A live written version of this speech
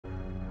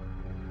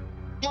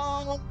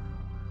All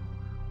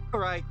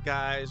right,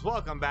 guys,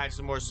 welcome back to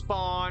some more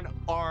Spawn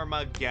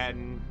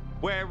Armageddon.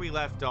 Where we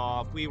left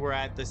off, we were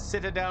at the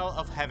Citadel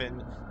of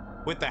Heaven.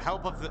 With the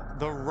help of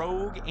the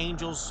rogue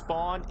angel,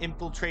 Spawn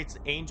infiltrates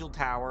Angel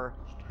Tower.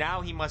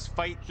 Now he must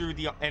fight through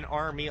an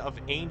army of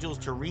angels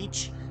to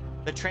reach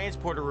the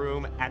transporter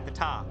room at the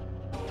top.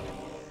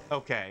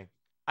 Okay,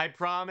 I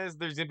promise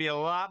there's gonna be a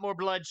lot more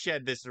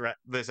bloodshed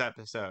this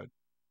episode.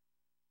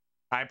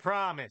 I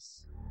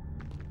promise.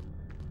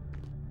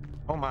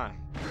 Oh my.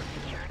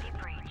 Security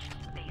breach.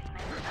 Basement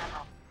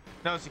level.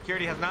 No,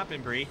 security has not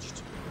been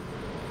breached.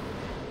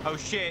 Oh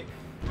shit.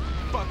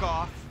 Fuck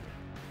off.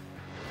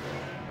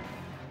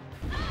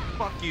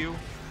 Fuck you.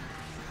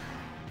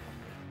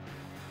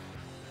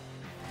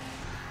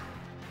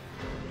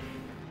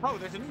 Oh,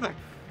 there's another.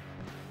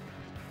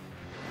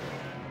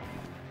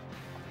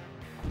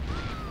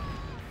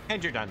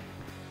 And you're done.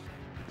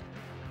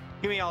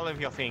 Give me all of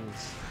your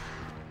things.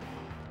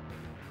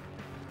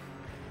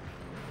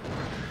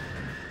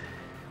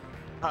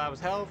 Oh, that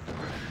was health.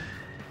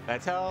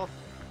 That's health.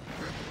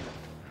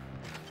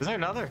 Is there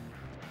another?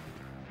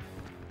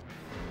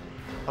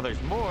 Oh,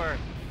 there's more.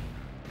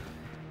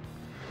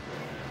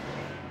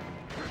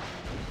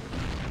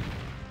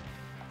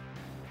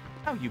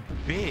 Oh, you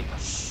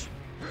bitch.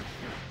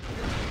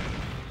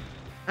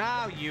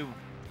 Oh, you.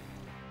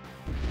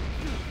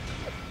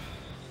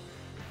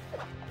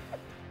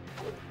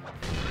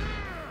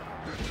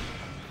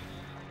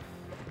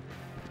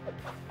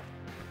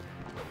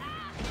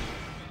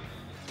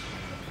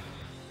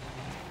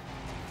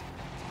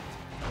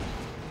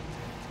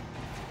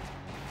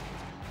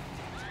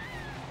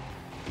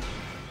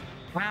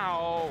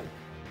 Wow,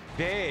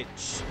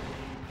 bitch.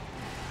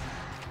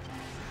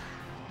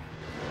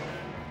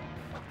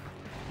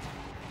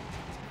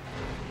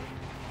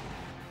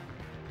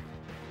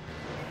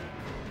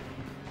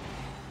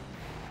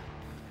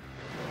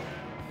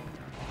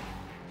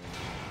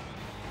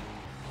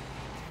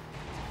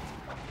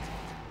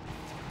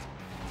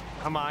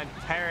 Come on,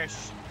 perish.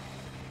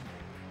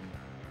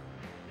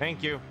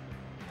 Thank you.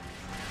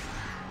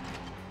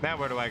 Now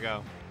where do I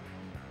go?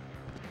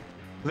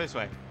 This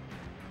way.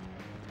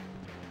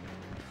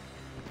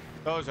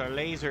 Those are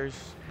lasers.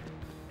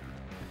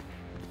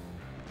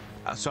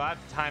 So I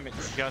have to time it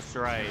just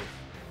right.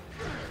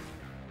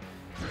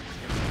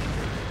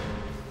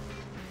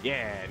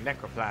 Yeah,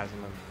 necroplasm.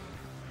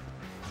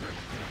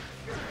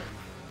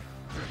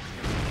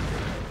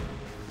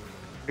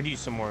 Could use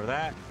some more of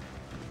that.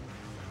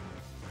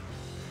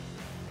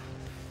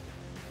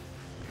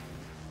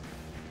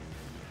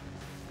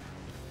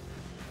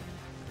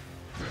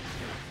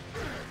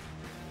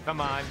 Come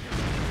on.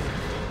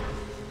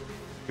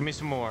 Give me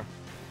some more.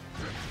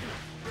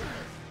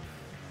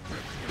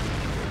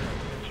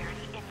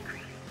 Security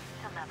increase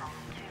to level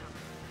 2.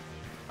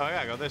 Oh, I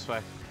gotta go this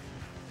way.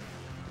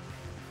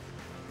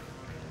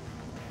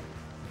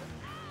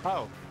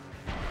 Oh.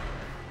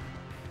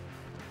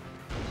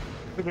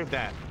 Look at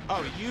that.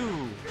 Oh,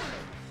 you.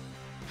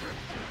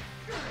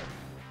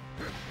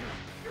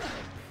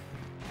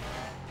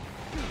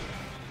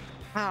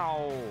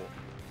 Ow.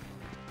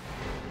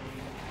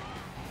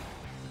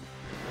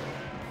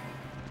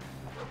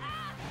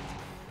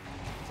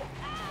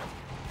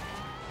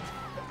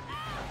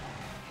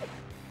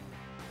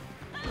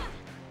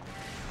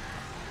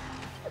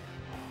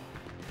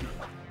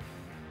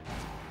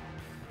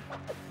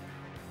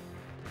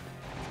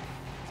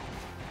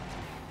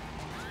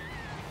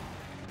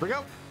 Here we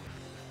go.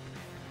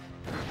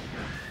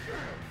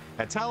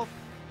 That's health.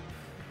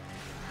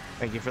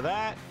 Thank you for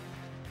that.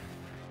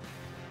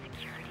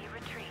 Security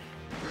retreat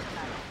to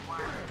level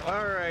 1.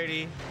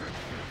 Alrighty.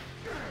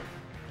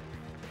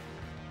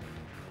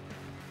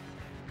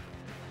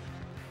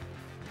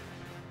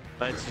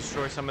 Let's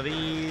destroy some of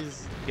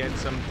these. Get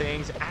some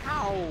things.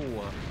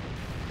 Ow!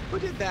 Who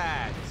did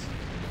that?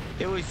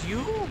 It was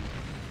you?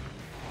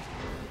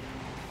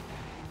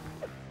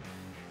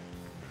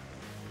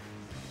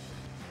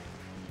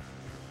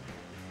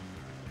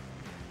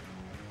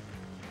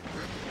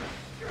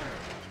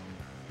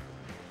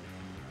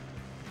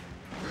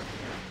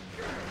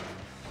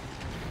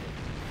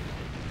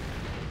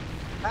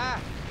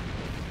 Ah!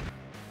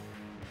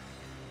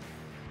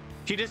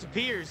 She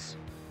disappears.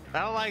 I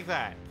don't like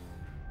that.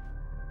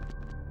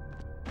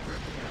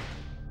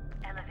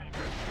 Elevator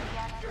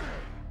deactivated.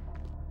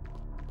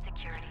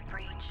 Security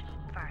breach.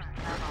 First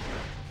level.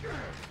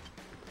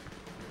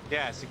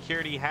 Yeah,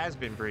 security has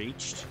been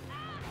breached.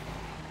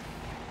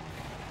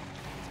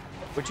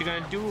 What you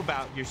gonna do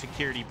about your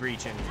security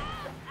breaching?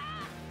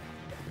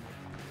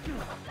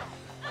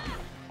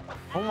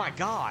 Oh my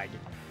god.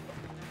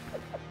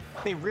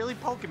 They really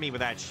poking me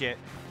with that shit.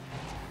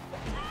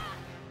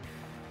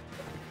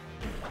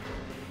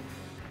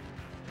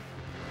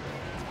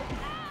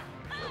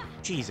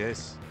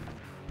 Jesus.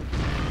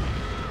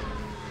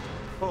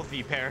 Both of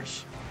you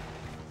perish.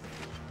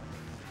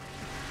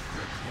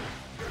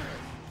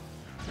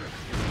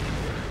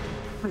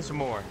 There's some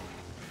more.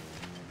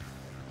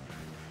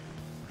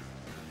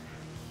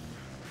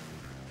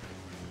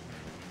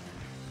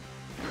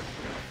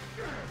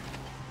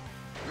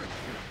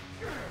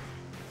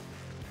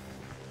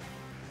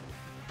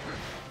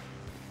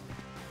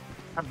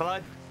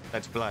 Blood?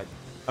 That's blood.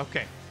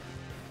 Okay.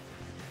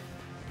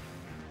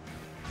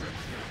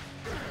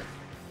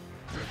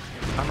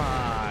 Come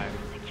on.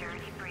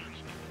 Security breach in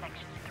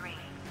Section 3.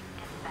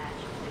 Dispatch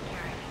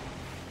security.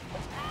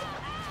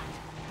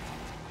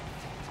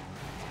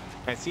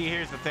 And see,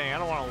 here's the thing. I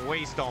don't want to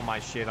waste all my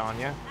shit on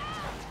you.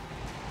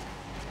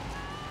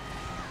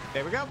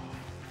 There we go.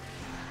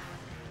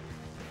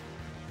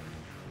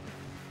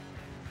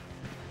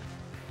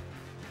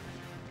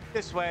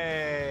 This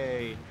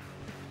way.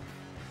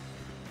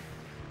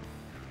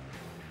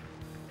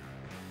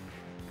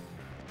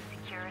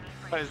 Security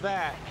breach. What is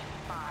that? Section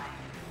 5.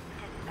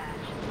 Dispatch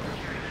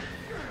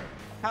security.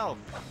 Health.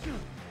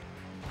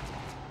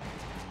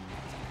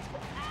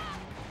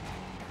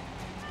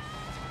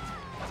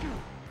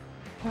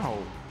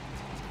 No.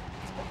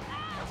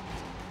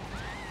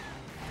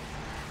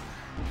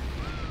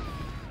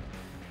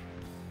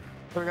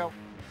 There we go.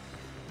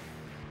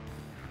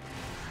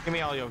 Give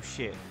me all your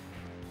shit.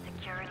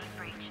 Security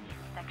breach in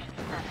Section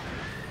 7.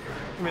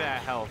 Give me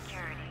that health.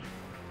 Security.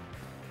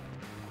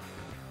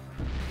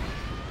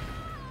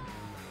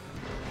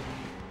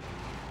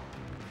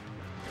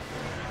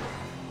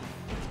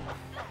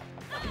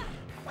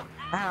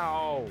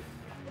 Ow.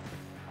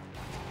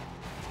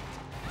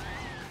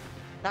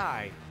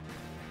 Die.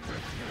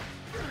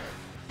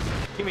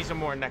 Give me some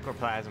more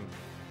necroplasm.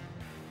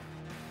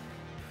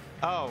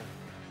 Oh.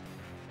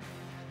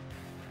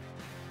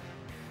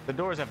 The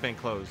doors have been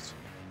closed.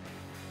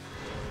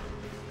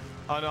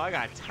 Oh no, I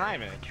gotta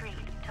time it. Retreat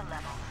to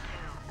level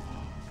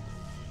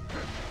 2.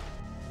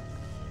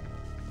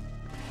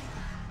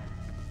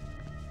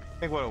 I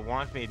think what it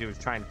wants me to do is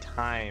try and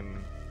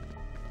time.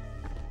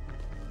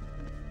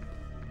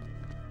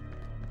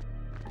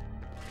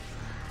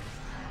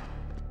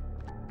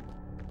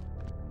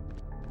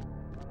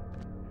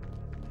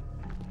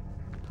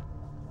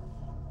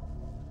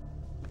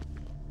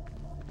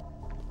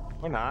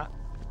 Or not.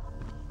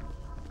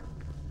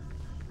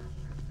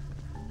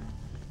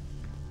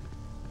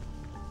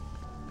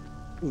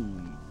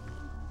 Ooh.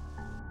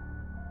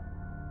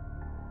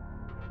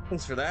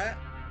 Thanks for that.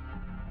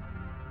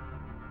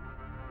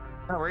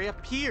 Oh, we're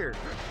up here.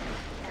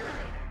 Elevator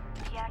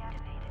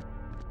deactivated.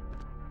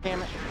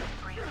 Damn it.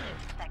 Breach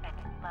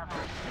 2nd level.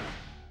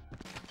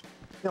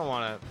 You don't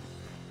want to.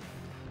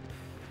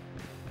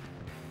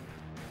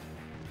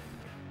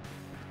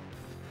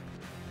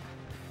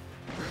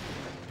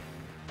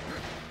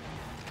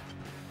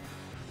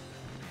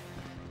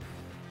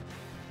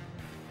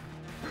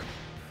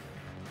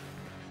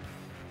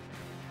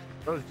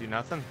 Those do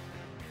nothing.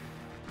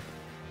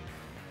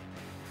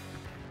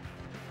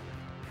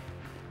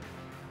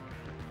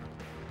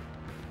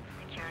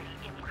 Security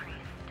increase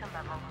to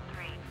level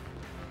 3.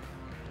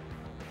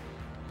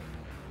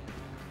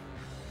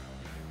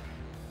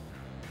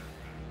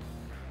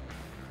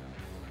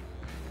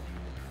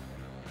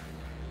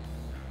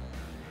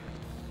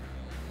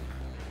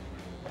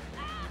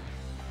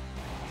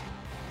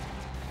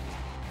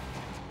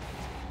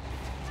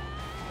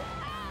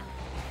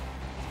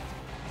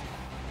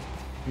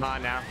 Come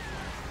on now.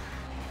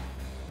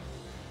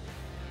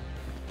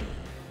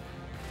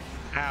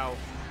 Ow.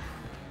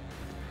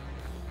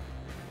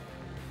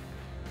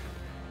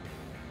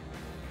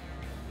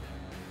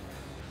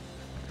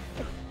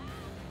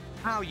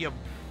 Ow, you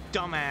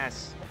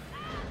dumbass.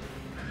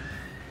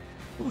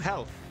 Ooh,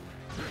 health.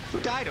 Who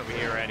died over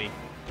here already?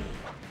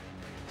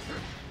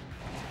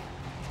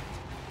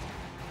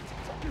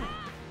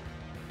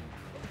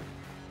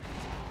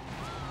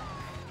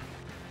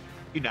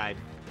 You died.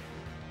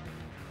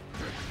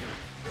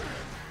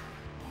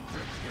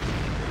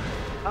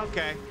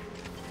 Okay.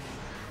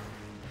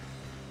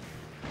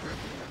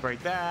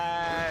 Break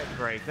that.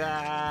 Break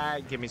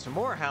that. Give me some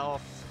more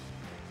health.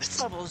 This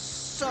level is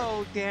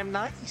so damn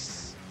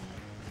nice.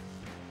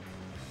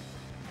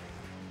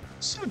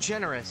 So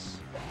generous.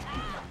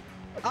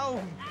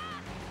 Oh.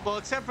 Well,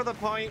 except for the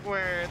point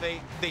where they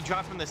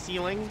drop from the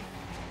ceiling.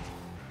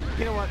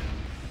 You know what?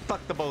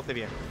 Fuck the both of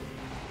you.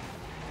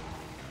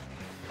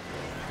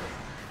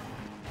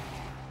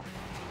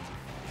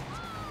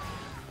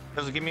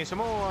 Those will give me some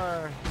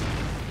more.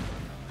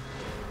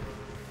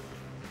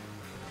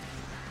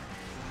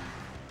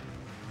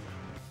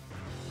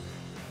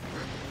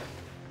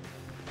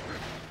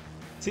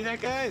 See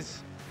that,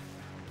 guys?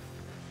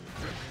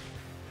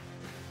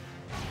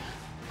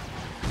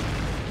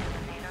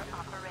 Elevator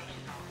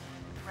operational.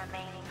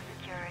 Remaining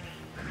security.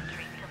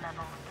 Retreat to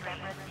level 3.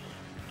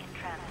 In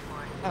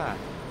transport. Ah.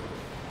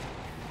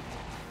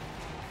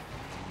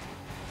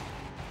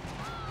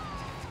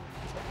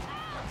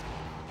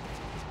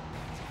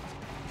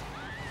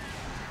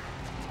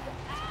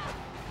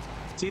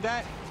 See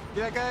that?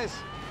 See that, guys?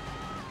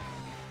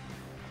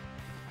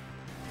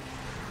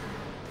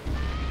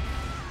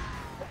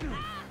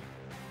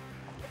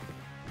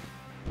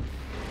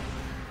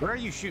 Where are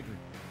you shooting?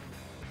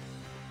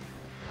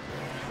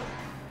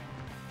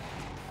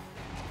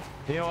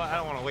 You know what? I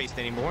don't want to waste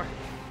any more.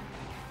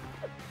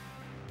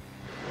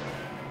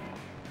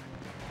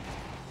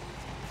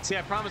 See,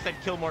 I promised I'd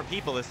kill more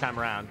people this time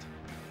around.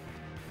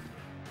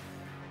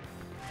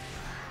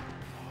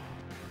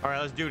 All right,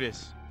 let's do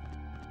this.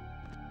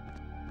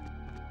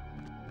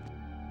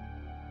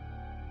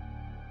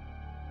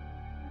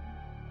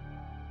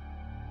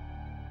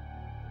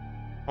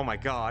 Oh my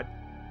God.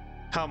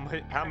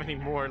 How many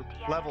more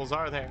levels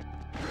are there?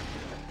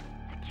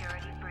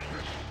 Security breach,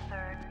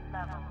 3rd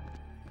level.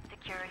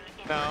 Security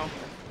No.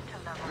 increase to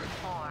level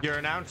 4. Your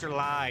announcer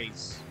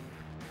lies.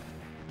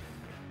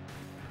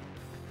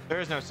 There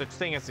is no such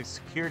thing as a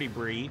security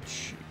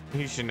breach.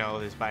 You should know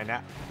this by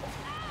now.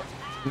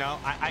 No,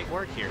 I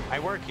work here. I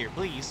work here,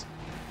 please.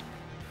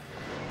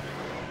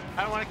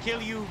 I don't want to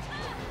kill you.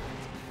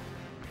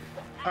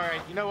 All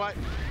right, you know what?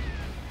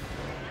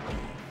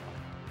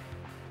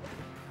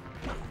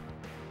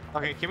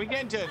 Okay, can we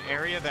get into an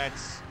area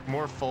that's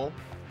more full?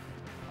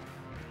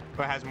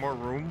 Or has more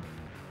room?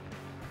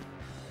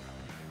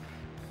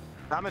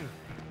 Coming.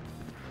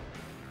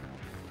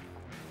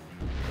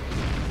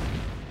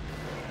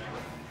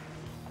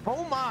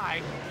 Oh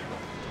my!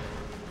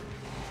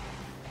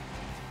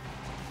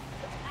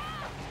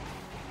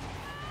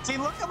 See,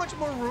 look how much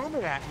more room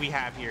we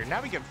have here.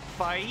 Now we can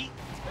fight.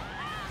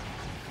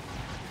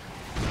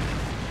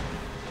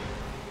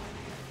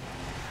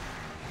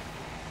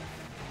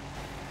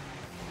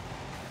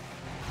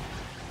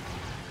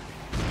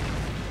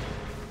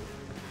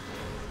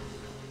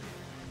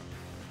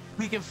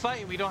 We can fight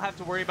and we don't have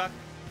to worry about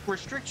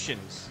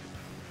restrictions.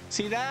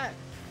 See that?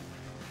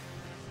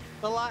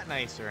 A lot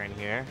nicer in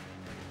here.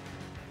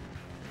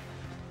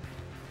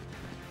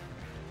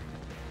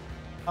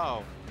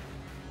 Oh.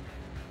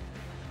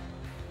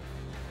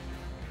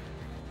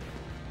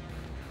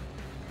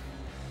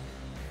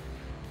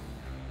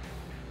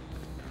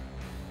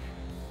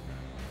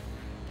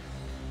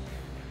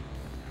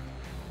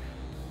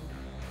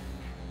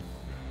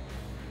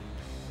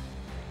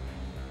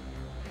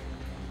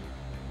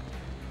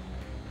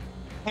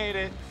 Hate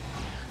it.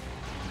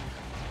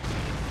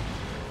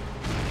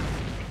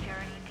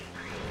 Security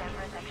decreased at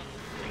sections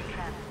 3,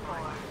 4,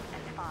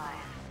 and 5.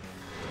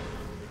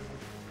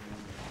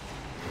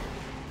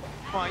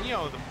 Come on, you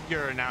know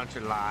your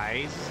announcer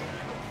lies.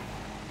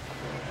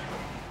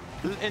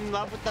 In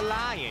love with the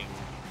lying.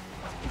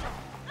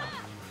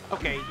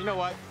 Okay, you know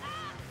what?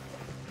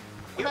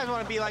 You guys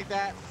want to be like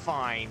that?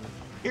 Fine.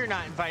 You're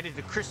not invited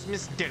to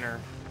Christmas dinner.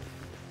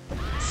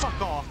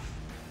 Fuck off.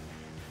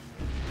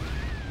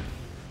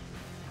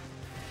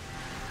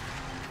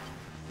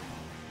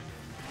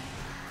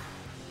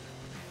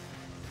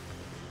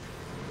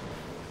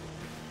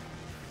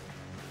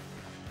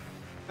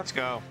 Let's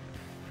go.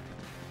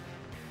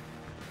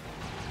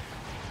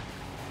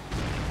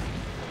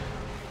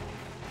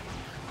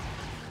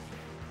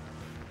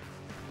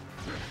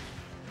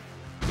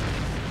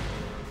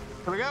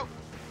 Here we go.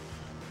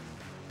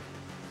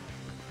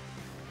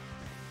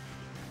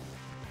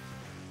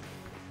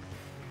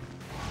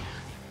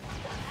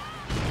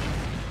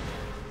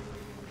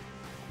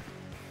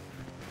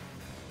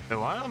 The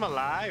one of them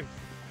alive.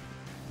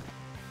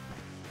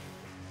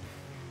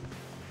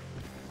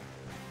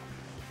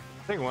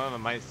 I think one of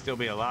them might still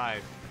be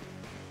alive.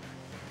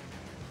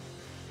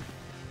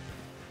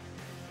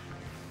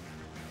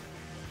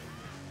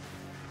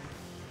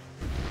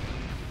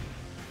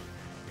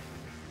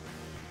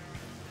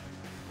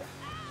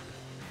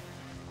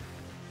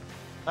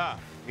 Ah,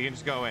 you can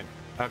just go in.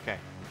 Okay.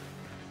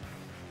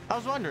 I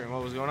was wondering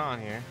what was going on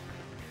here.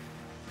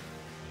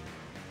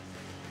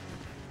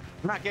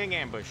 I'm not getting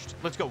ambushed.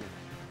 Let's go.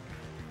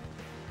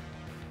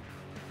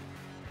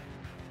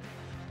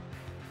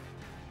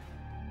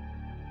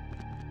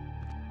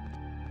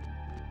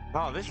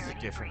 Oh, this is a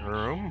different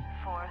room.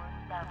 4th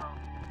level.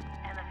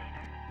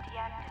 Elevator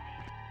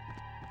deactivated.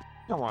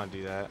 Don't want to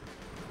do that.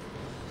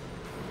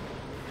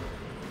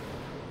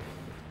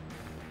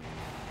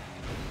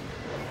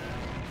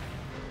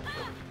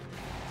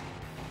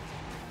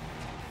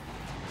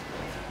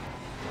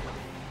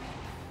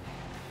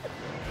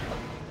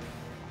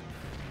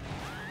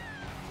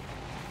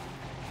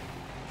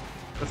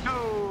 Let's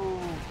go.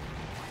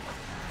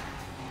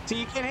 See,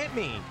 you can't hit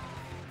me.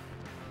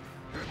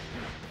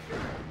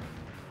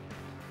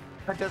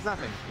 That does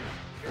nothing.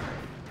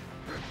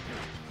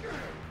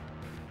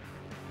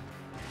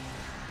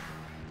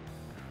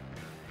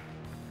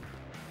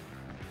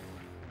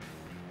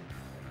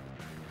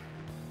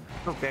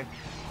 Okay.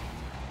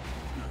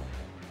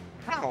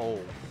 Ow.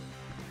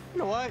 You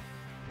know what?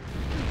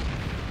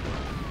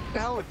 The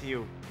hell with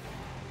you.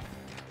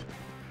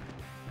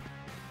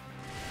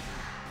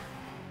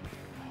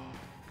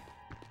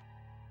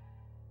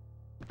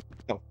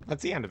 Oh,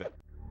 that's the end of it.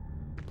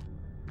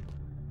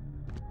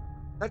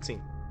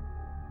 Cutscene.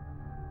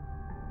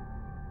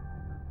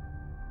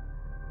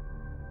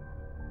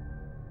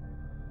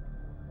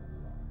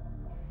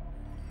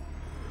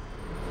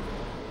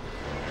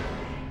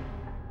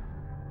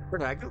 Where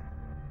did I go?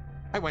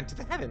 I went to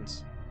the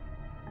heavens.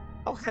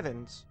 Oh,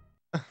 heavens.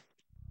 All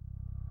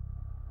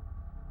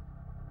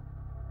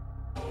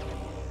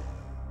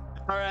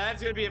right,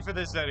 that's gonna be it for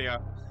this video.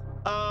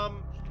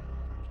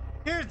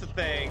 Here's the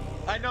thing.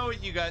 I know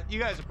you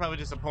guys are probably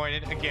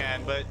disappointed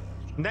again, but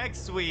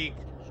next week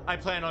I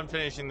plan on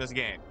finishing this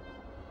game.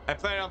 I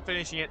plan on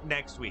finishing it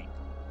next week.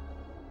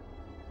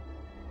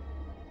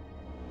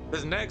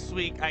 Because next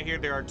week, I hear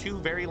there are 2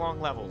 very long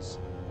levels.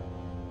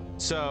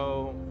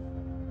 So,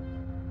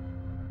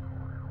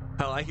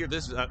 hell, I hear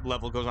this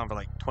level goes on for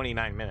like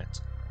 29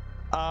 minutes.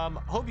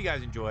 Hope you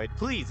guys enjoyed.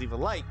 Please leave a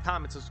like,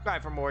 comment,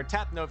 subscribe for more.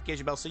 Tap the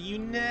notification bell so you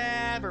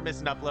never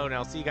miss an upload. And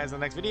I'll see you guys in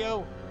the next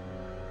video.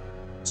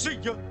 See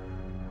ya!